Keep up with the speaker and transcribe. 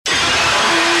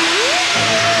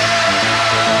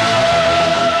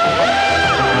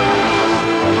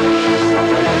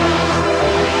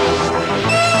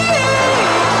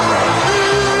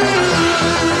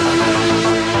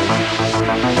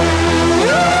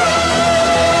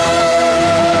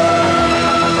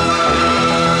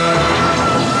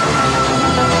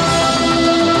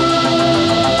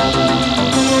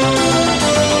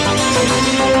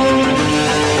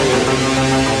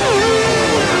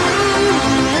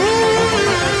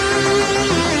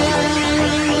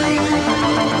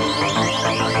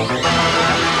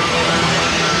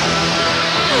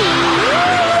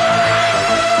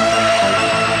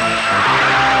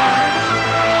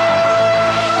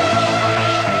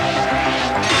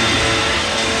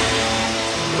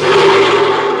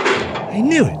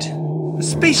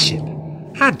spaceship.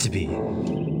 Had to be.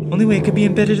 Only way it could be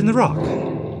embedded in the rock.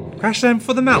 Crash land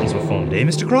before the mountains were formed, eh,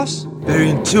 Mr. Cross? Very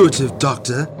intuitive,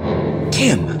 Doctor.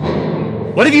 Tim!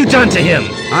 What have you done to him?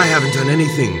 I haven't done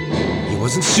anything. He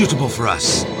wasn't suitable for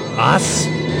us. Us?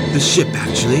 The ship,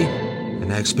 actually.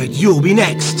 And I expect you'll be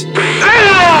next.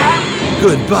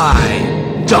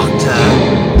 Goodbye, Doctor.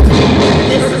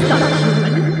 This is not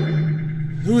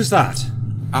human. Who is that?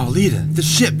 Our leader, the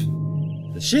ship.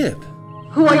 The ship?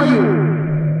 Who are you?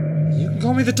 You can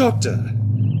call me the Doctor.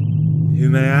 Who,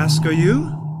 may I ask, are you?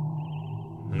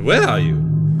 And where are you?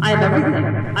 I am everything.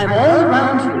 I'm all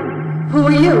around you. Who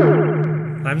are you?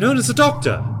 I'm known as the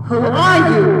Doctor. Who are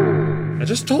you? I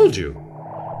just told you.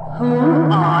 Who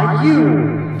are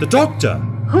you? The Doctor.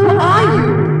 Who are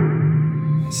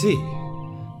you? I see.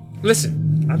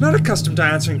 Listen, I'm not accustomed to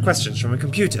answering questions from a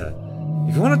computer.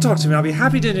 If you want to talk to me, I'll be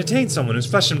happy to entertain someone who's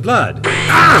flesh and blood.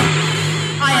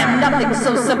 I am nothing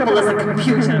so simple as a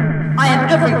computer. I am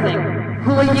everything.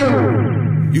 Who are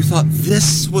you? You thought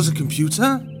this was a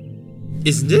computer?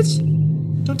 Isn't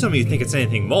it? Don't tell me you think it's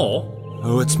anything more.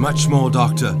 Oh, it's much more,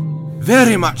 Doctor.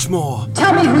 Very much more.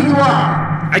 Tell me who you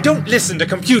are. I don't listen to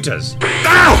computers.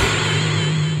 Ow!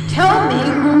 Tell me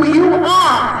who you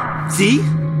are. See?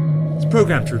 It's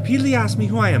programmed to repeatedly ask me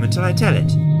who I am until I tell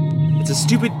it. It's a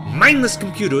stupid, mindless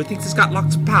computer who thinks it's got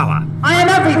lots of power. I am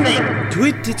everything. To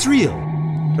it, it's real.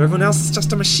 To everyone else, it's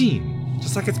just a machine.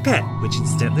 Just like its pet, which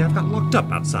incidentally I've got locked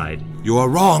up outside. You are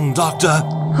wrong, Doctor.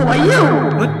 Who are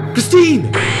you? What?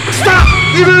 Christine! Stop!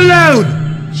 Leave her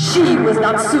alone! She was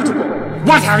not suitable.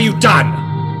 What have you done?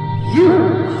 You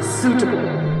are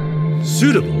suitable.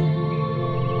 Suitable?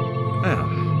 Well,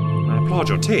 I applaud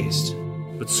your taste.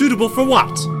 But suitable for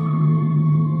what?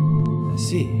 I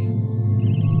see.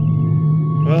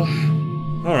 Well,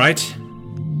 alright.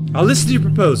 I'll listen to your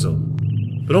proposal.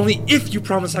 But only if you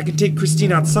promise I can take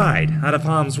Christine outside, out of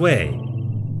harm's way.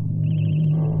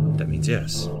 That means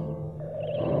yes.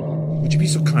 Would you be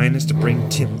so kind as to bring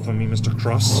Tim for me, Mr.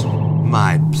 Cross?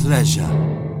 My pleasure.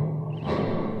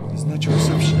 Isn't that your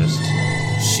receptionist?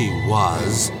 She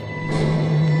was.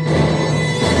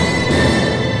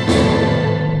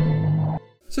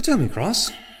 So tell me,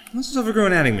 Cross, what's this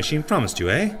overgrown adding machine promised you,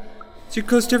 eh? So you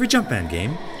coast every Jumpman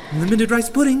game, unlimited rice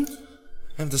pudding.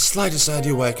 I have the slightest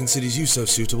idea why it considers you so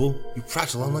suitable. You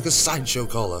prattle on like a sideshow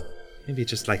caller. Maybe it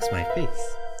just likes my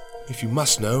face. If you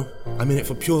must know, I'm in it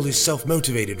for purely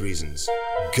self-motivated reasons.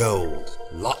 Gold.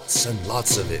 Lots and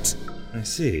lots of it. I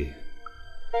see.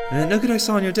 And that nugget I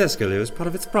saw on your desk earlier was part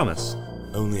of its promise.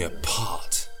 Only a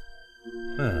part.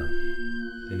 Well,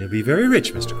 then you'll be very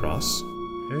rich, Mr. Cross.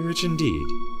 Very rich indeed.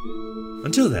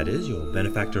 Until, that is, your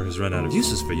benefactor has run out of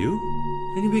uses for you,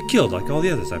 and you'll be killed like all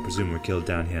the others I presume were killed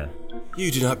down here. You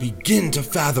do not begin to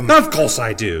fathom. Of course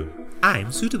I do!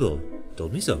 I'm suitable.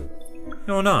 Told me so.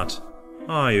 You're not,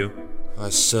 are you? I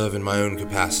serve in my own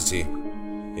capacity.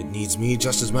 It needs me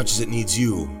just as much as it needs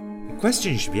you. The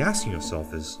question you should be asking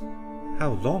yourself is,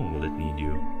 how long will it need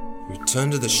you? Return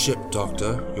to the ship,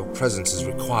 Doctor. Your presence is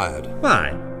required. Why?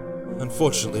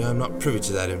 Unfortunately, I'm not privy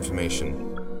to that information.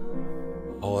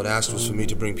 All it asked was for me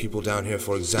to bring people down here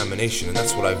for examination, and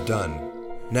that's what I've done.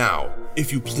 Now,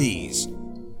 if you please.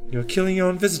 You're killing your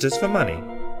own visitors for money.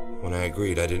 When I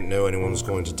agreed, I didn't know anyone was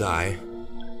going to die.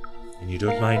 And you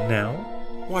don't mind now?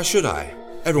 Why should I?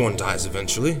 Everyone dies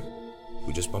eventually.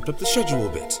 We just bumped up the schedule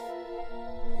a bit.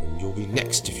 And you'll be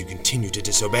next if you continue to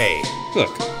disobey.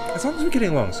 Look, as long as we're getting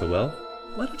along so well,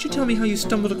 why don't you tell me how you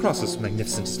stumbled across this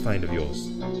magnificent find of yours?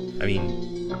 I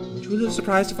mean, weren't you a little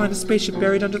surprised to find a spaceship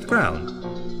buried under the ground?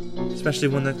 Especially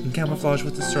one that can camouflage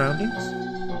with the surroundings?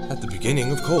 At the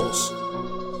beginning, of course.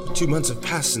 But 2 months have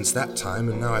passed since that time,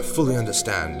 and now I fully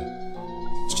understand.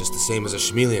 It's just the same as a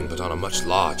chameleon, but on a much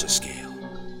larger scale.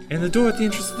 And the door at the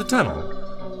entrance of the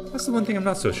tunnel? That's the one thing I'm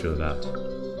not so sure about.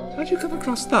 How'd you come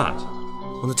across that?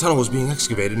 When the tunnel was being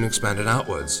excavated and expanded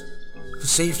outwards. For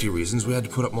safety reasons, we had to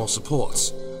put up more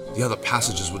supports. The other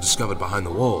passages were discovered behind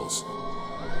the walls.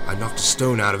 I knocked a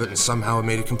stone out of it and somehow it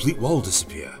made a complete wall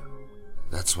disappear.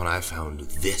 That's when I found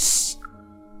this.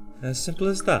 As simple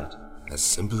as that? As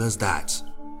simple as that.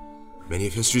 Many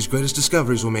of history's greatest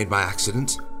discoveries were made by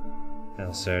accident. How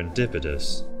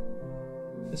serendipitous.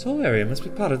 This whole area must be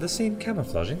part of the same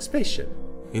camouflaging spaceship.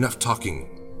 Enough talking.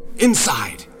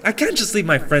 Inside! I can't just leave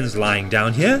my friends lying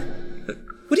down here.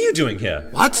 What are you doing here?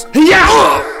 What?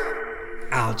 Yeah!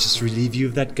 I'll just relieve you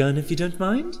of that gun if you don't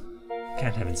mind.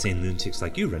 Can't have insane lunatics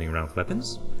like you running around with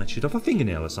weapons. Might shoot off a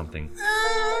fingernail or something.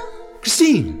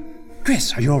 Christine!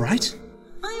 Chris, are you alright?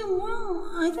 I am well,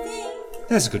 I think.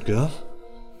 There's a good girl.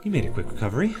 You made a quick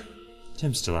recovery.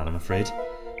 Tim's still out, I'm afraid.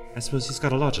 I suppose he's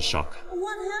got a larger shock.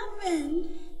 What happened?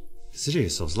 Consider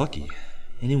yourselves lucky.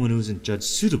 Anyone who isn't judged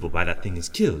suitable by that thing is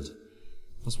killed.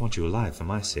 I must want you alive for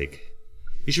my sake.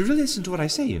 You should really listen to what I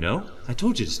say, you know. I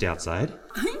told you to stay outside.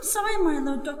 I'm sorry, my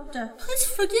Lord Doctor. Please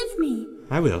forgive me.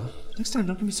 I will. Next time,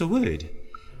 don't be so worried.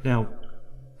 Now...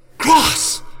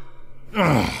 Cross!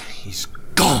 Ugh, he's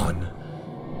gone.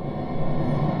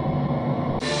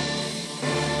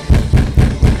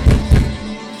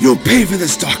 You'll pay for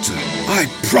this, Doctor. I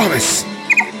promise.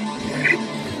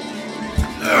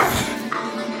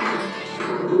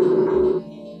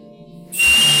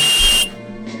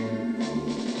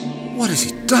 What has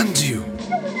he done to you?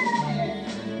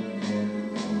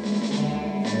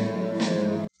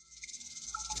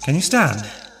 Can you stand?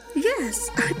 Yes,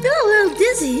 I feel a little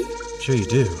dizzy. Sure you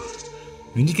do.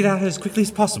 We need to get out of here as quickly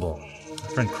as possible. Our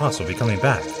friend Cross will be coming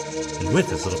back, and with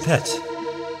his little pet.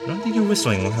 I don't think your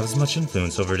whistling will have as much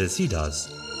influence over it as he does.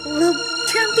 Will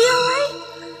Tim be alright?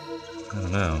 I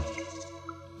don't know.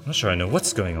 I'm not sure I know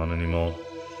what's going on anymore.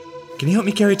 Can you help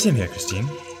me carry Tim here, Christine?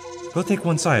 Both take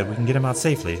one side, we can get him out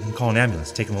safely and call an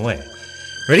ambulance, take him away.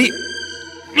 Ready?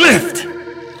 Lift!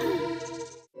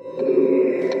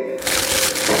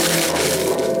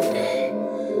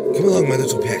 Come along, my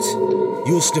little pet.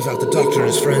 You'll sniff out the doctor and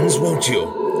his friends, won't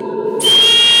you?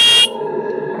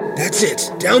 That's it,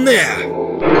 down there!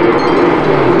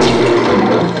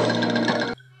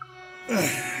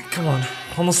 Come on,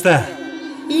 almost there.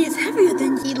 He is heavier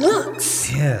than he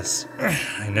looks. Yes,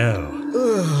 I know.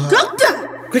 Doctor!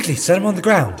 Quickly, set him on the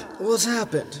ground. What's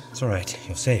happened? It's alright,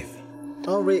 you're safe.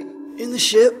 Are we in the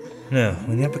ship? No,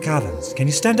 we're in the upper cabins. Can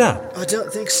you stand up? I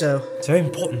don't think so. It's very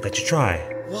important that you try.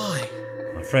 Why?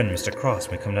 My friend, Mr. Cross,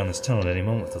 may come down this tunnel at any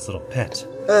moment with his little pet.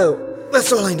 Oh,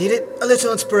 that's all I needed. A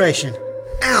little inspiration.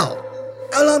 Ow!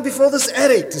 How long before this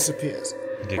headache disappears?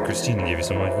 Get Christine to give you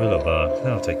some white willow bark.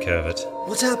 That'll take care of it.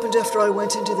 What happened after I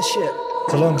went into the ship?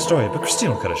 It's a long story, but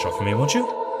Christine will cut it short for me, won't you?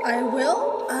 I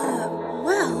will?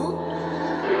 Well...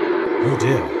 Oh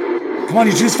dear. Come on,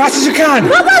 you two, as fast as you can!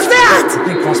 What was that? I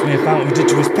think Cross may have found what we did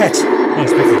to his pet. I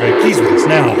expect he's very pleased with us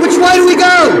now. Which way do we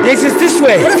go? The exit's this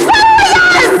way! It's following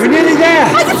us! We're nearly there!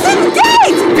 I can see the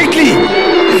gate! Quickly!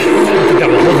 I don't think that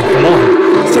will hold him for long.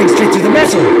 It's going straight through the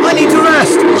metal. I need to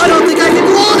rest. I don't think I can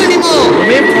go on anymore. The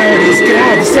main priority is get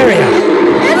out of this area.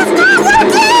 It is not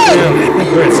working! No, I think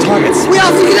we're its targets. We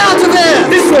have to get out of here.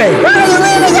 This way! Where are you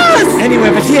leading us?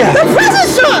 Anywhere but here. The prison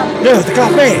shop! No, the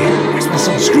cafe. Where's my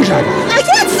son's screwdriver? I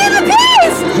can't see the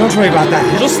piece! Don't worry about that.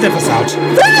 It'll sniff us out.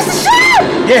 There's the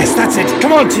shop! Yes, that's it.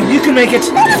 Come on, Tim. You can make it.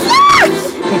 It is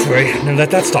locked! Don't worry. Never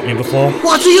let that stop me before.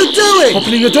 What are you doing?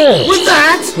 Opening the door. With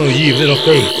that? Oh, ye of little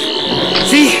faith.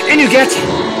 See? In you get.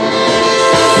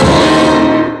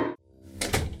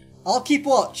 I'll keep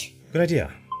watch. Good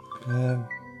idea.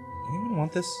 Anyone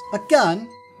want this? A gun?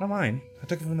 Not mine. I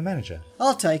took it from the manager.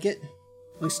 I'll take it.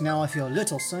 At least now I feel a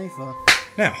little safer.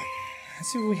 Now,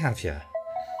 let's see what we have here.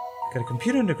 We've got a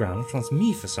computer underground which wants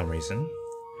me for some reason,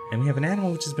 and we have an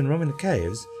animal which has been roaming the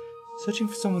caves, searching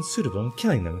for someone suitable and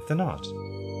killing them if they're not.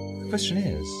 The question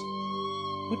is,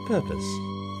 what purpose?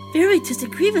 Very tis a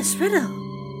grievous riddle.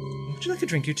 Would you like a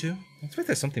drink, you two? I expect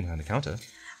there's something behind the counter.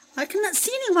 I cannot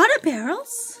see any water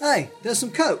barrels. Hey, there's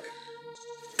some Coke.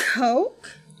 Coke?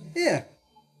 Here.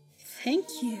 Thank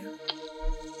you.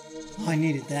 I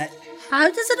needed that. How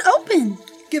does it open?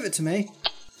 Give it to me.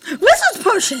 Wizard's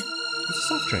potion! It's a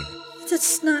soft drink. It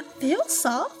does not feel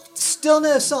soft. Still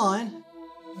no sign.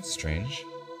 That's strange.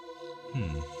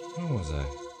 Where was I?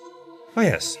 Oh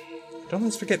yes. Don't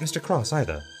let's forget Mr. Cross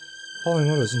either. Following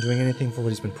orders and doing anything for what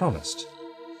he's been promised.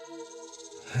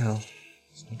 Well,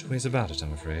 there's no two ways about it,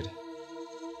 I'm afraid.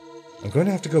 I'm going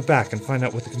to have to go back and find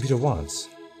out what the computer wants.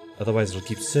 Otherwise it'll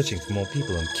keep searching for more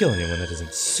people and kill anyone that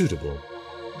isn't suitable.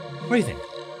 What do you think?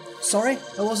 Sorry,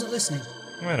 I wasn't listening.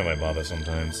 Why do I bother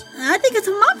sometimes? I think it's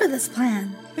a marvelous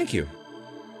plan. Thank you.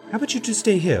 How about you two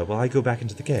stay here while I go back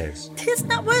into the caves? 'Tis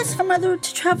not wise for mother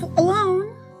to travel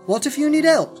alone. What if you need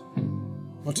help?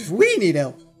 What if we need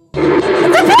help? The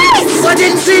beast! I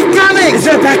didn't see it coming! Is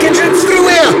there a back entrance? Through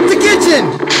here! The kitchen!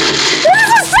 What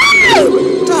does it say?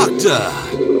 Doctor!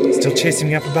 Still chasing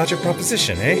me up about your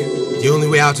proposition, eh? The only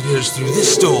way out of here is through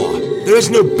this door. There is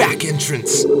no back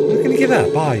entrance. You're not gonna give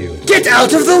up, are you? Get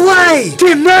out of the way!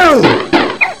 Tim, no!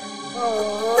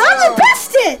 I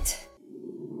missed it!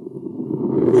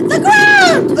 The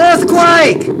ground!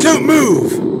 Earthquake! Don't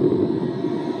move!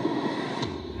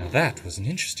 Now that was an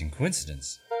interesting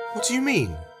coincidence. What do you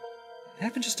mean? It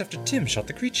happened just after Tim shot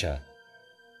the creature.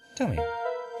 Tell me,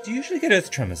 do you usually get earth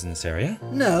tremors in this area?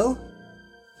 No.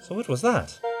 So what was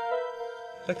that?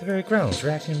 Like the very ground's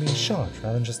reacting and being shot,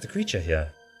 rather than just the creature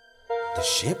here. The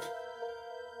ship?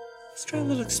 Let's try a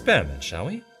little experiment, shall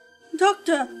we?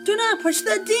 Doctor, do not push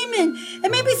the demon.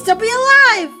 It may still be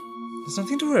alive. There's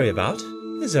nothing to worry about,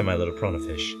 is there, my little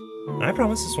prawn-fish? I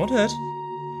promise this won't hurt.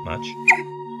 Much.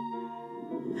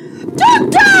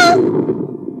 Doctor!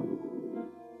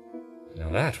 Now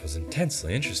that was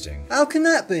intensely interesting. How can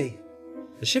that be?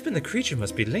 The ship and the creature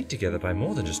must be linked together by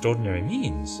more than just ordinary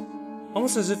means.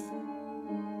 Almost as if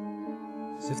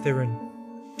they were in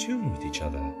tune with each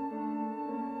other.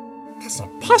 That's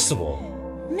not possible!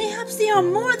 Mayhaps they are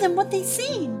more than what they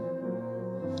seem.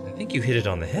 I think you hit it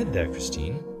on the head there,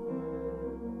 Christine.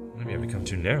 Maybe I've become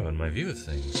too narrow in my view of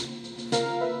things.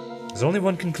 There's only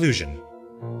one conclusion.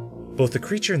 Both the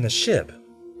creature and the ship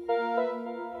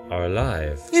are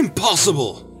alive.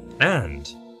 Impossible!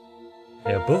 And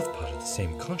they are both part of the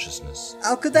same consciousness.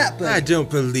 How could that be? I don't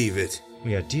believe it.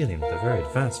 We are dealing with a very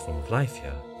advanced form of life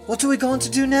here. What are we going to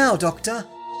do now, Doctor?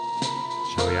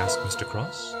 Shall we ask Mr.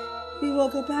 Cross? We will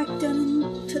go back down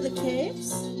into the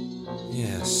caves.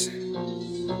 Yes.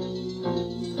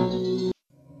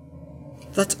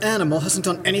 That animal hasn't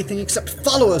done anything except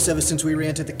follow us ever since we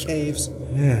re-entered the caves.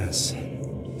 Yes.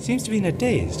 Seems to be in a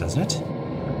daze, doesn't it?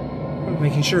 We're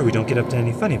making sure we don't get up to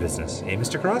any funny business, eh,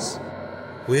 Mr. Cross?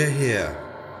 We're here.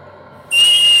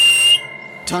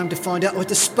 Time to find out what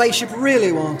the spaceship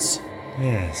really wants.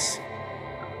 Yes.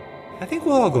 I think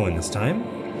we'll all go in this time,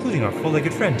 including our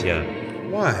four-legged friend here.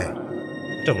 Why?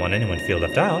 Don't want anyone to feel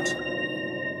left out.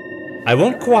 I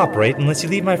won't cooperate unless you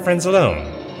leave my friends alone,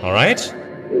 alright?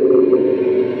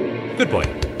 Good boy.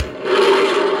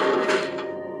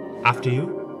 After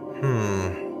you.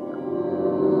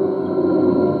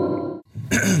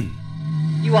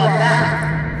 You are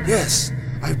back. Yes,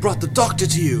 I brought the doctor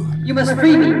to you. You must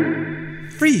free me.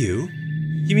 Free you?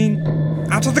 You mean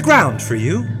out of the ground for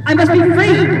you? I must be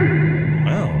freed.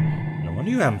 Well, no wonder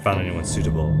you haven't found anyone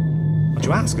suitable. What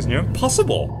you ask is near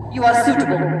impossible. You are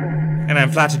suitable. And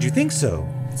I'm flattered you think so.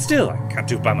 Still, I can't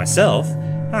do it by myself.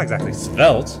 Not exactly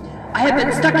svelte. I have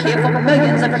been stuck here for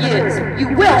millions of years. You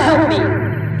will help me.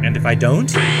 And if I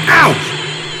don't...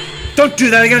 Ouch! Don't do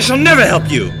that again, I shall never help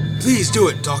you! Please do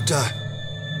it, Doctor.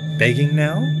 Begging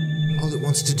now? All it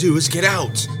wants to do is get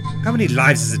out. How many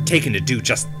lives has it taken to do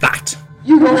just that?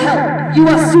 You will help. You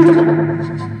are suitable.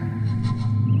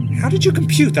 How did you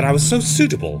compute that I was so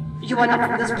suitable? You are not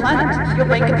from this planet. Your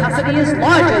brain capacity is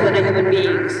larger than a human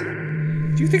being's.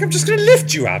 Do you think I'm just gonna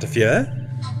lift you out of here?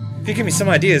 If you give me some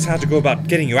ideas how to go about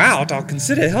getting you out, I'll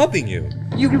consider helping you.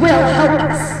 You will help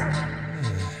us.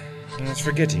 That's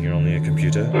forgetting you're only a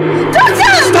computer.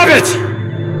 Doctor! Stop it!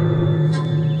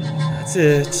 That's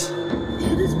it.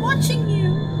 It is watching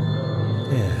you.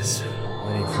 Yes,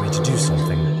 waiting for me to do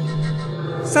something.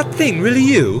 Is that thing really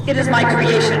you? It is my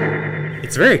creation.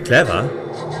 It's very clever.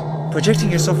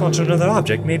 Projecting yourself onto another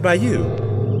object made by you.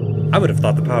 I would have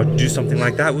thought the power to do something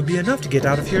like that would be enough to get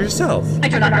out of here yourself. I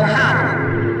do not know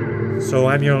how. So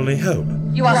I'm your only hope.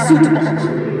 You are suitable.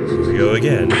 Here we go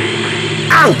again.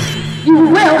 Ow! You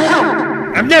will help.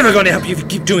 I'm never going to help you if you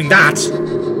keep doing that!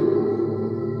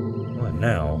 What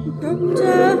now?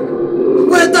 Doctor.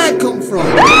 Where'd that come from?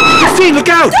 Christine, look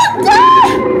out!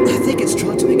 I think it's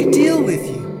trying to make a deal with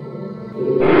you.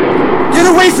 Get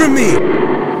away from me!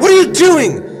 What are you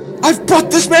doing? I've brought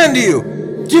this man to you.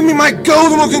 Give me my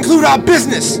gold and we'll conclude our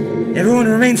business. Everyone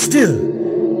remain still.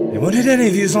 I won't hit any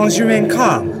of you as long as you remain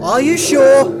calm. Are you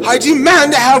sure? I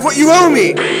demand to have what you owe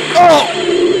me.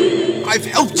 Oh! I've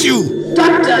helped you.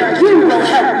 Doctor, you will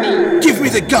help me. Give me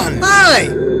the gun. Aye!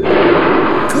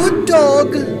 Good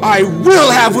dog. I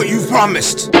will have what you've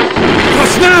promised.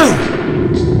 What now?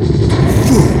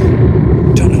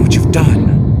 Fool! Don't know what you've done.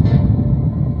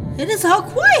 It is all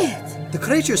quiet. The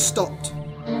creature stopped.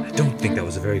 I don't think that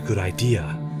was a very good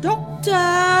idea. Doctor.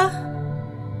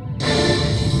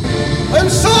 I'm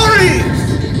sorry!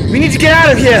 We need to get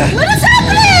out of here! What is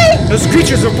happening? Those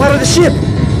creatures were part of the ship.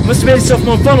 It must have made itself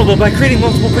more vulnerable by creating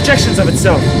multiple projections of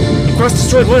itself. If Cross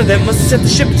destroyed one of them, it must have sent the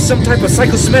ship into some type of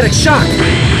psychosomatic shock.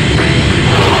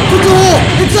 The door!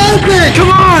 It's open!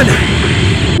 Come on!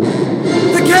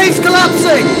 The cave's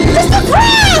collapsing! Mr.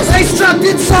 Cross! He's trapped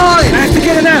inside! I have to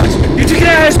get it out! You take it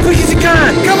out as quick as you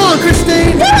can! Come on,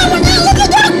 Christine! No, we're not with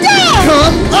the doctor!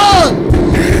 Come on!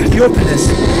 The openness.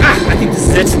 I think this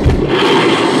is it.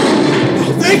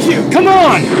 Thank you! Come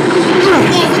on! Oh,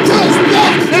 the door's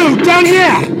blocked! No, down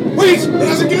here! Wait! It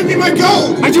hasn't given me my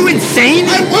gold! Are you insane?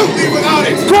 I won't leave without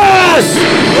it! Cross!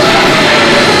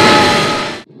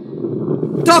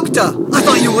 Doctor, I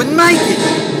thought you wouldn't make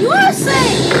it! You are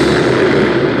safe!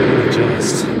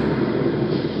 Just.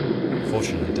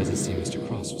 Unfortunately, it doesn't seem Mr.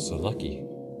 Cross was so lucky.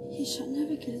 He shall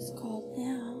never get his gold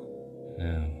now.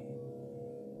 No.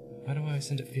 Why do I always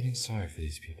end up feeling sorry for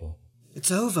these people?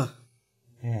 It's over.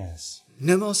 Yes.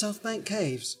 No more Southbank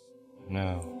caves.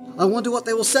 No. I wonder what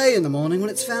they will say in the morning when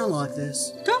it's found like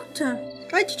this. Doctor,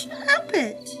 why did you help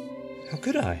it? How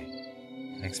could I?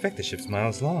 I expect the ship's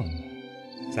miles long.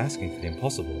 It's asking for the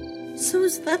impossible. So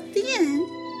is that the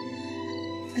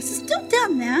end? Is it still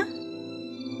down there?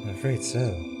 I'm afraid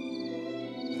so.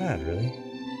 Sad, really.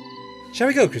 Shall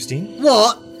we go, Christine?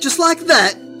 What? Just like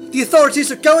that? The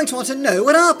authorities are going to want to know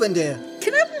what happened here.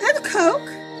 Can I have a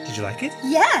Coke? Did you like it?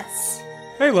 Yes.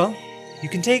 Very well. You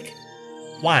can take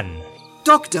 1.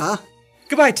 Doctor?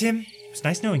 Goodbye, Tim. It was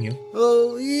nice knowing you.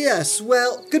 Oh, yes.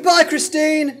 Well, goodbye,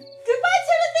 Christine. Goodbye,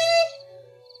 Timothy.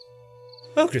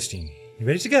 Well, Christine, you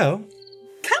ready to go?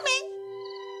 Coming.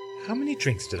 How many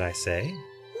drinks did I say?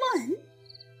 1.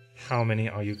 How many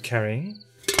are you carrying?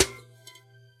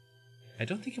 I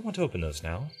don't think you want to open those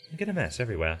now. You'll get a mess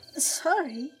everywhere.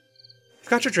 Sorry. You've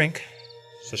got your drink.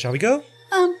 So shall we go?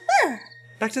 Where?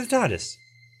 Back to the TARDIS.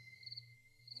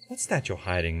 What's that you're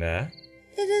hiding there?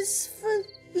 It is for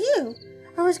you.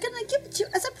 I was gonna give it to you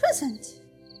as a present.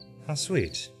 How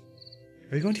sweet.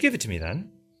 Are you going to give it to me then?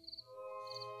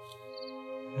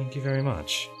 Thank you very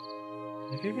much.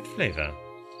 My favorite flavor.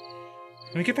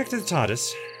 When we get back to the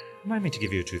TARDIS, remind me to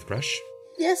give you a toothbrush.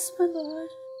 Yes, my lord.